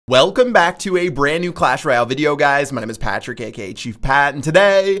Welcome back to a brand new Clash Royale video, guys. My name is Patrick, aka Chief Pat, and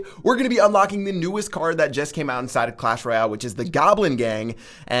today we're going to be unlocking the newest card that just came out inside of Clash Royale, which is the Goblin Gang.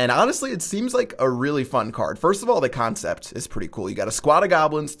 And honestly, it seems like a really fun card. First of all, the concept is pretty cool. You got a squad of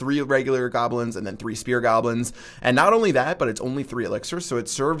goblins, 3 regular goblins, and then 3 spear goblins. And not only that, but it's only 3 elixirs, so it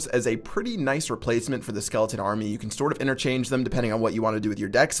serves as a pretty nice replacement for the skeleton army. You can sort of interchange them depending on what you want to do with your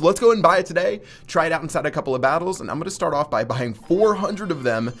deck. So let's go ahead and buy it today, try it out inside a couple of battles, and I'm going to start off by buying 400 of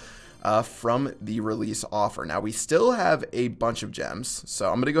them from the release offer. Now, we still have a bunch of gems, so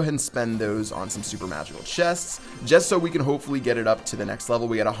I'm going to go ahead and spend those on some super magical chests, just so we can hopefully get it up to the next level.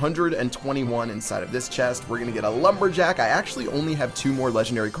 We got 121 inside of this chest. We're going to get a lumberjack. I actually only have 2 more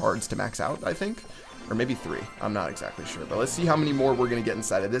legendary cards to max out, I think. Or maybe 3. I'm not exactly sure. But let's see how many more we're going to get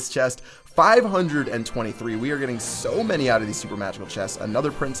inside of this chest. 523. We are getting so many out of these super magical chests.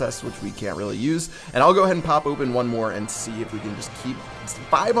 Another princess, which we can't really use. And I'll go ahead and pop open one more and see if we can just keep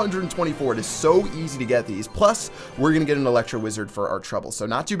 524. It is so easy to get these. Plus, we're going to get an Electro Wizard for our trouble. So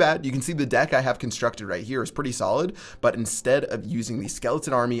not too bad. You can see the deck I have constructed right here is pretty solid. But instead of using the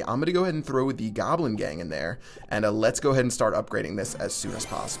skeleton army, I'm going to go ahead and throw the Goblin Gang in there. And let's go ahead and start upgrading this as soon as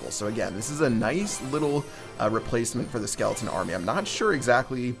possible. So again, this is a nice little replacement for the skeleton army. I'm not sure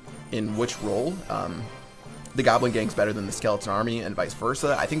exactly in which role the Goblin Gang's better than the Skeleton Army and vice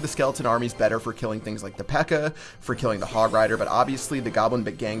versa. I think the Skeleton Army's better for killing things like the P.E.K.K.A., for killing the Hog Rider, but obviously the Goblin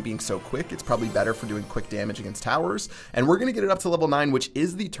Gang being so quick, it's probably better for doing quick damage against towers. And we're going to get it up to level 9, which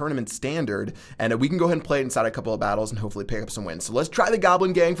is the tournament standard, and we can go ahead and play it inside a couple of battles and hopefully pick up some wins. So let's try the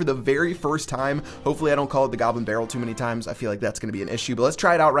Goblin Gang for the very first time. Hopefully I don't call it the Goblin Barrel too many times. I feel like that's going to be an issue, but let's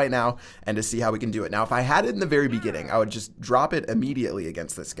try it out right now and to see how we can do it. Now, if I had it in the very beginning, I would just drop it immediately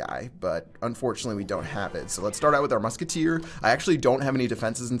against this guy, but unfortunately we don't have it. So let's start out with our Musketeer. I actually don't have any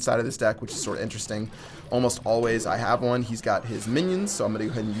defenses inside of this deck, which is sort of interesting. Almost always I have one. He's got his minions, so I'm going to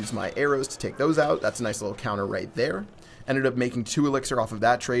go ahead and use my arrows to take those out. That's a nice little counter right there. Ended up making 2 elixir off of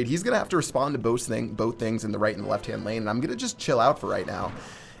that trade. He's going to have to respond to both things in the right and left hand lane, and I'm going to just chill out for right now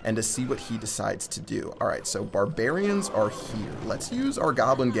and to see what he decides to do. Alright, so barbarians are here. Let's use our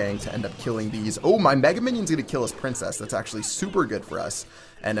Goblin Gang to end up killing these. Oh, my Mega Minion's going to kill his princess. That's actually super good for us.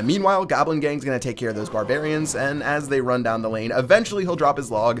 And meanwhile, Goblin Gang's going to take care of those barbarians, and as they run down the lane, eventually he'll drop his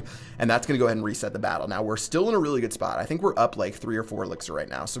log, and that's going to go ahead and reset the battle. Now, we're still in a really good spot. I think we're up like 3 or 4 elixir right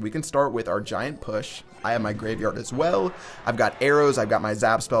now, so we can start with our giant push. I have my graveyard as well. I've got arrows, I've got my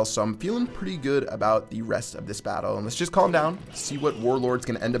zap spell, so I'm feeling pretty good about the rest of this battle. And let's just calm down, see what Warlord's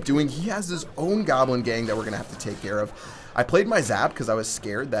going to end up doing. He has his own Goblin Gang that we're going to have to take care of. I played my zap because I was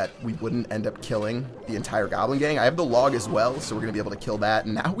scared that we wouldn't end up killing the entire Goblin Gang. I have the log as well, so we're going to be able to kill that.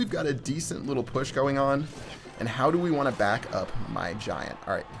 And now we've got a decent little push going on. And how do we want to back up my giant?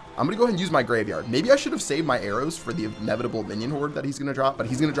 All right, I'm going to go ahead and use my graveyard. Maybe I should have saved my arrows for the inevitable minion horde that he's going to drop, but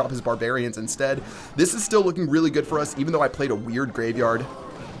he's going to drop his barbarians instead. This is still looking really good for us, even though I played a weird graveyard.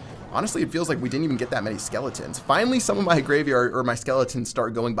 Honestly, it feels like we didn't even get that many skeletons. Finally, some of my graveyard or my skeletons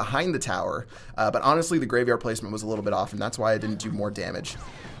start going behind the tower. But honestly, the graveyard placement was a little bit off, and that's why I didn't do more damage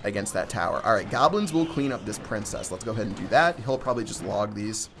against that tower. All right, goblins will clean up this princess. Let's go ahead and do that. He'll probably just log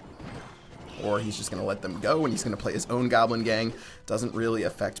these, or he's just going to let them go, and he's going to play his own Goblin Gang. Doesn't really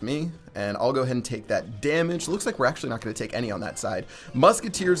affect me, and I'll go ahead and take that damage. Looks like we're actually not going to take any on that side.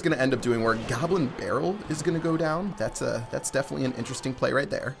 Musketeer is going to end up doing work. Goblin Barrel is going to go down. That's definitely an interesting play right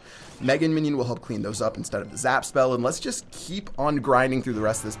there. Mega Minion will help clean those up instead of the zap spell, and let's just keep on grinding through the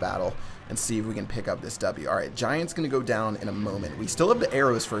rest of this battle and see if we can pick up this W. All right, Giant's going to go down in a moment. We still have the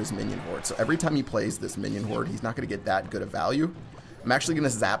arrows for his minion horde, so every time he plays this minion horde, he's not going to get that good of value. I'm actually going to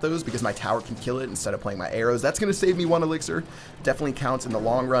zap those because my tower can kill it instead of playing my arrows. That's going to save me 1 elixir. Definitely counts in the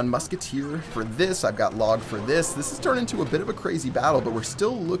long run. Musketeer for this. I've got log for this. This has turned into a bit of a crazy battle, but we're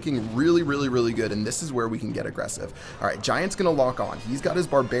still looking really, really, really good, and this is where we can get aggressive. All right, Giant's going to lock on. He's got his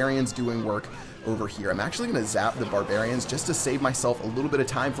barbarians doing work over here. I'm actually going to zap the barbarians just to save myself a little bit of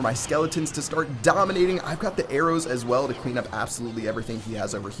time for my skeletons to start dominating. I've got the arrows as well to clean up absolutely everything he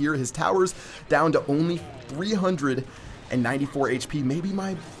has over here. His tower's down to only 394 HP. Maybe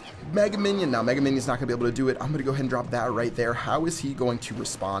my Mega Minion. Now, Mega Minion's not going to be able to do it. I'm going to go ahead and drop that right there. How is he going to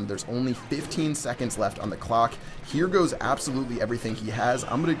respond? There's only 15 seconds left on the clock. Here goes absolutely everything he has.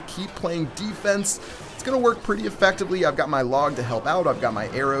 I'm going to keep playing defense. It's going to work pretty effectively. I've got my log to help out. I've got my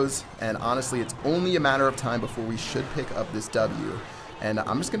arrows. And honestly, it's only a matter of time before we should pick up this W. And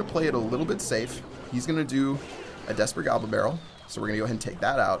I'm just going to play it a little bit safe. He's going to do a Desperate Goblin Barrel. So we're going to go ahead and take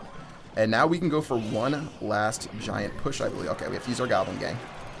that out. And now we can go for one last giant push, I believe. Okay, we have to use our Goblin Gang.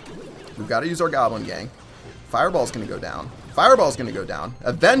 We've got to use our Goblin Gang. Fireball's going to go down. Fireball's going to go down.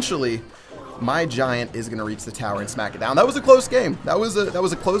 Eventually, my giant is going to reach the tower and smack it down. That was a close game. That was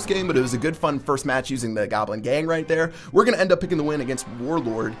a close game, but it was a good, fun first match using the Goblin Gang right there. We're going to end up picking the win against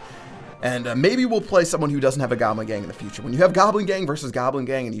Warlord. And maybe we'll play someone who doesn't have a Goblin Gang in the future. When you have Goblin Gang versus Goblin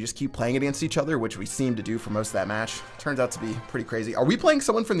Gang and you just keep playing against each other, which we seem to do for most of that match, turns out to be pretty crazy. Are we playing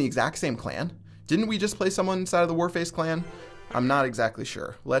someone from the exact same clan? Didn't we just play someone inside of the Warface clan? I'm not exactly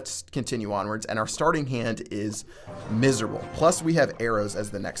sure. Let's continue onwards. And our starting hand is miserable. Plus, we have arrows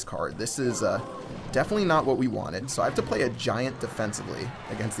as the next card. This is definitely not what we wanted. So I have to play a giant defensively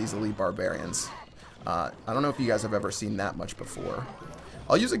against these elite barbarians. I don't know if you guys have ever seen that much before.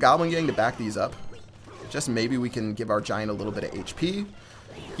 I'll use a Goblin Gang to back these up. Just maybe we can give our giant a little bit of HP.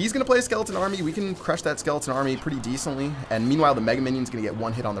 He's going to play a skeleton army. We can crush that skeleton army pretty decently. And meanwhile, the Mega Minion's going to get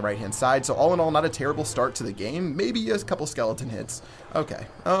one hit on the right-hand side. So all in all, not a terrible start to the game. Maybe a couple skeleton hits. Okay.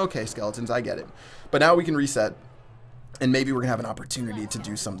 Okay, skeletons, I get it. But now we can reset. And maybe we're going to have an opportunity to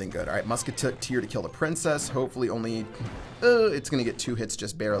do something good. All right, Musketeer to kill the princess. Hopefully only... it's going to get 2 hits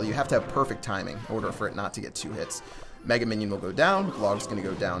just barely. You have to have perfect timing in order for it not to get 2 hits. Mega Minion will go down. Log's going to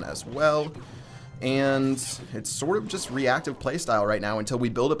go down as well. And it's sort of just reactive playstyle right now until we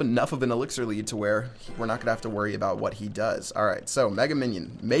build up enough of an elixir lead to where we're not going to have to worry about what he does. All right, so Mega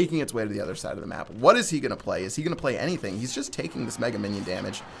Minion making its way to the other side of the map. What is he going to play? Is he going to play anything? He's just taking this Mega Minion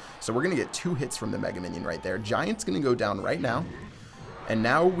damage. So we're going to get 2 hits from the Mega Minion right there. Giant's going to go down right now. And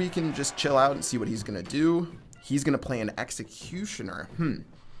now we can just chill out and see what he's going to do. He's going to play an Executioner.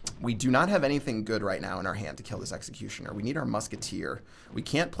 We do not have anything good right now in our hand to kill this Executioner. We need our Musketeer. We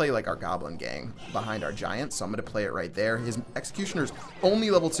can't play like our Goblin Gang behind our Giant, so I'm going to play it right there. His Executioner's only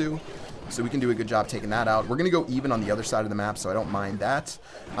level 2, so we can do a good job taking that out. We're going to go even on the other side of the map, so I don't mind that.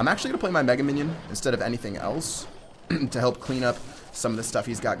 I'm actually going to play my Mega Minion instead of anything else to help clean up some of the stuff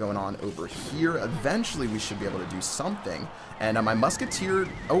he's got going on over here. Eventually, we should be able to do something. And my Musketeer...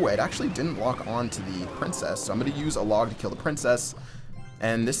 Oh, it actually didn't lock on to the Princess, so I'm going to use a log to kill the Princess.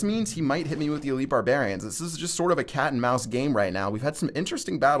 And this means he might hit me with the Elite Barbarians. This is just sort of a cat and mouse game right now. We've had some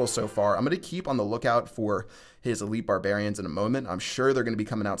interesting battles so far. I'm going to keep on the lookout for his Elite Barbarians in a moment. I'm sure they're going to be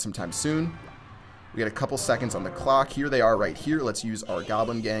coming out sometime soon. We got a couple seconds on the clock. Here they are right here. Let's use our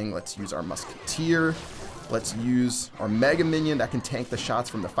Goblin Gang. Let's use our Musketeer. Let's use our Mega Minion that can tank the shots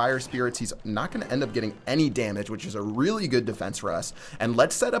from the Fire Spirits. He's not going to end up getting any damage, which is a really good defense for us. And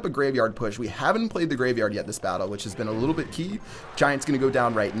let's set up a Graveyard push. We haven't played the Graveyard yet this battle, which has been a little bit key. Giant's going to go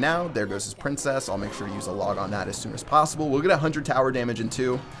down right now. There goes his Princess. I'll make sure to use a log on that as soon as possible. We'll get 100 tower damage in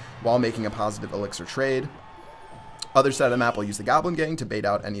 2 while making a positive elixir trade. Other side of the map, I'll use the Goblin Gang to bait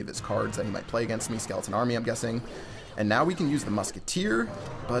out any of his cards that he might play against me. Skeleton Army, I'm guessing. And now we can use the Musketeer,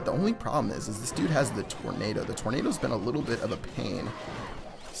 but the only problem is this dude has the Tornado. The Tornado's been a little bit of a pain.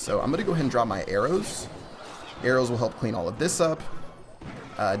 So I'm going to go ahead and drop my arrows. Arrows will help clean all of this up.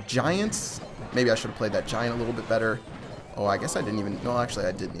 Giants, maybe I should have played that Giant a little bit better. Oh, I guess I didn't even... No, actually,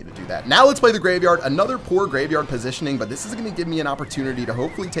 I did need to do that. Now let's play the Graveyard. Another poor Graveyard positioning, but this is going to give me an opportunity to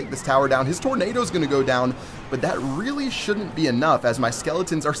hopefully take this tower down. His Tornado's going to go down, but that really shouldn't be enough as my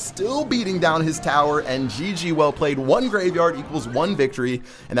Skeletons are still beating down his tower, and GG, well played. 1 Graveyard equals 1 victory,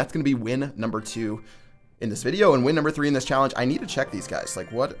 and that's going to be win number 2 in this video and win number 3 in this challenge. I need to check these guys. Like,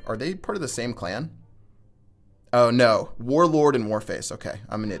 what? Are they part of the same clan? Oh, no. Warlord and Warface. Okay,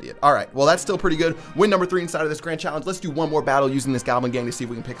 I'm an idiot. All right, well, that's still pretty good. Win number 3 inside of this grand challenge. Let's do one more battle using this Goblin Gang to see if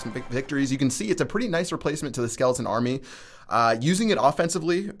we can pick some victories. You can see it's a pretty nice replacement to the Skeleton Army. Using it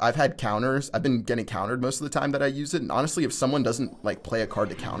offensively, I've had counters. I've been getting countered most of the time that I use it. And honestly, if someone doesn't like play a card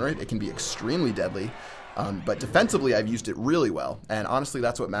to counter it, it can be extremely deadly. But defensively, I've used it really well. And honestly,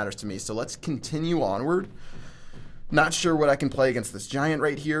 that's what matters to me. So let's continue onward. Not sure what I can play against this Giant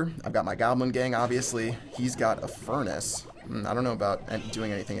right here. I've got my Goblin Gang, obviously. He's got a Furnace. I don't know about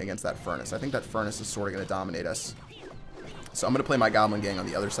doing anything against that Furnace. I think that Furnace is sort of going to dominate us. So I'm going to play my Goblin Gang on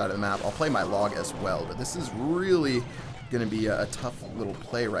the other side of the map. I'll play my Log as well, but this is really going to be a tough little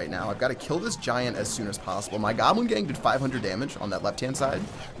play right now. I've got to kill this Giant as soon as possible. My Goblin Gang did 500 damage on that left-hand side,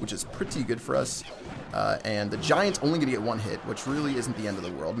 which is pretty good for us. And the Giant's only going to get 1 hit, which really isn't the end of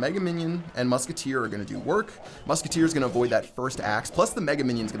the world. Mega Minion and Musketeer are going to do work. Musketeer is going to avoid that first axe, plus the Mega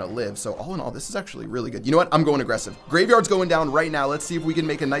Minion's going to live. So all in all, this is actually really good. You know what? I'm going aggressive. Graveyard's going down right now. Let's see if we can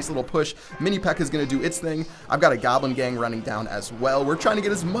make a nice little push. Mini P.E.K.K.A is going to do its thing. I've got a Goblin Gang running down as well. We're trying to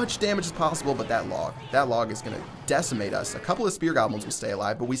get as much damage as possible, but that log is going to decimate us. A couple of Spear Goblins will stay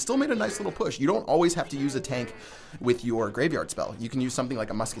alive, but we still made a nice little push. You don't always have to use a tank with your Graveyard spell. You can use something like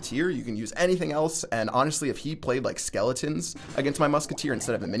a Musketeer. You can use anything else. And honestly, if he played like Skeletons against my Musketeer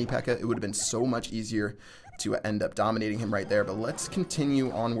instead of a Mini P.E.K.K.A, it would have been so much easier to end up dominating him right there. But let's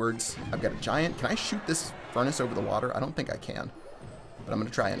continue onwards. I've got a Giant. Can I shoot this Furnace over the water? I don't think I can, but I'm going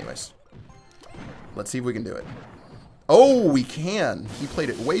to try anyways. Let's see if we can do it. Oh, we can. He played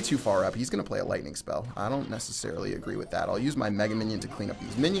it way too far up. He's going to play a lightning spell. I don't necessarily agree with that. I'll use my Mega Minion to clean up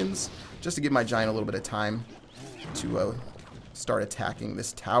these minions, just to give my Giant a little bit of time to start attacking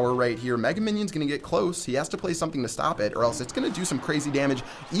this tower right here. Mega Minion's going to get close. He has to play something to stop it, or else it's going to do some crazy damage.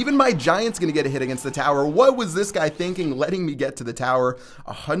 Even my Giant's going to get a hit against the tower. What was this guy thinking, letting me get to the tower?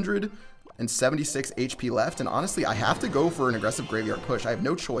 176 HP left, and honestly, I have to go for an aggressive graveyard push. I have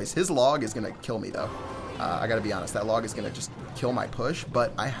no choice. His log is going to kill me, though. I gotta be honest, that log is gonna just kill my push,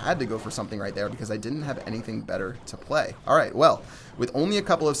 but I had to go for something right there because I didn't have anything better to play. All right, well, with only a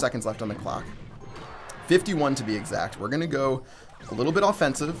couple of seconds left on the clock, 51 to be exact, we're gonna go a little bit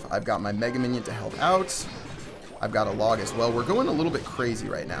offensive. I've got my Mega Minion to help out. I've got a log as well. We're going a little bit crazy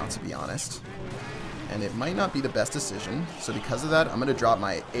right now, to be honest. And it might not be the best decision. So because of that, I'm going to drop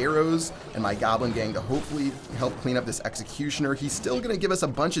my arrows and my Goblin Gang to hopefully help clean up this Executioner. He's still going to give us a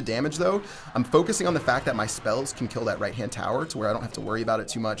bunch of damage, though. I'm focusing on the fact that my spells can kill that right-hand tower to where I don't have to worry about it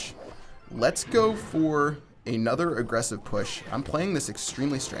too much. Let's go for another aggressive push. I'm playing this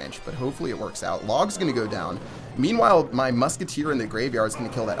extremely strange, but hopefully it works out. Log's going to go down. Meanwhile, my Musketeer in the graveyard is going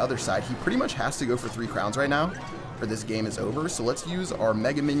to kill that other side. He pretty much has to go for 3 crowns right now, or this game is over. So let's use our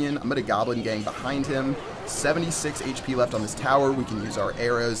Mega Minion. I'm going to Goblin Gang behind him. 76 HP left on this tower. We can use our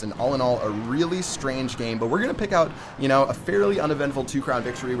arrows, and all in all, a really strange game. But we're going to pick out, you know, a fairly uneventful 2-crown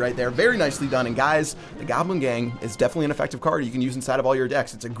victory right there. Very nicely done. And guys, the Goblin Gang is definitely an effective card you can use inside of all your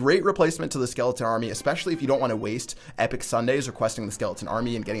decks. It's a great replacement to the Skeleton Army, especially if you don't want to waste epic Sundays requesting the Skeleton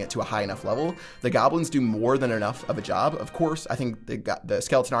Army and getting it to a high enough level. The Goblins do more than enough of a job. Of course, I think the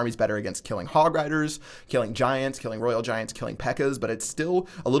Skeleton Army is better against killing Hog Riders, killing Giants, killing Royal Giants, killing P.E.K.K.A.s, but it's still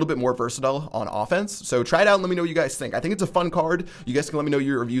a little bit more versatile on offense. So try it out and let me know what you guys think. I think it's a fun card. You guys can let me know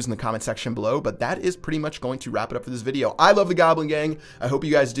your reviews in the comment section below, but that is pretty much going to wrap it up for this video. I love the Goblin Gang. I hope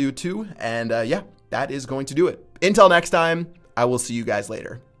you guys do too. And yeah, that is going to do it. Until next time, I will see you guys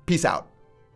later. Peace out.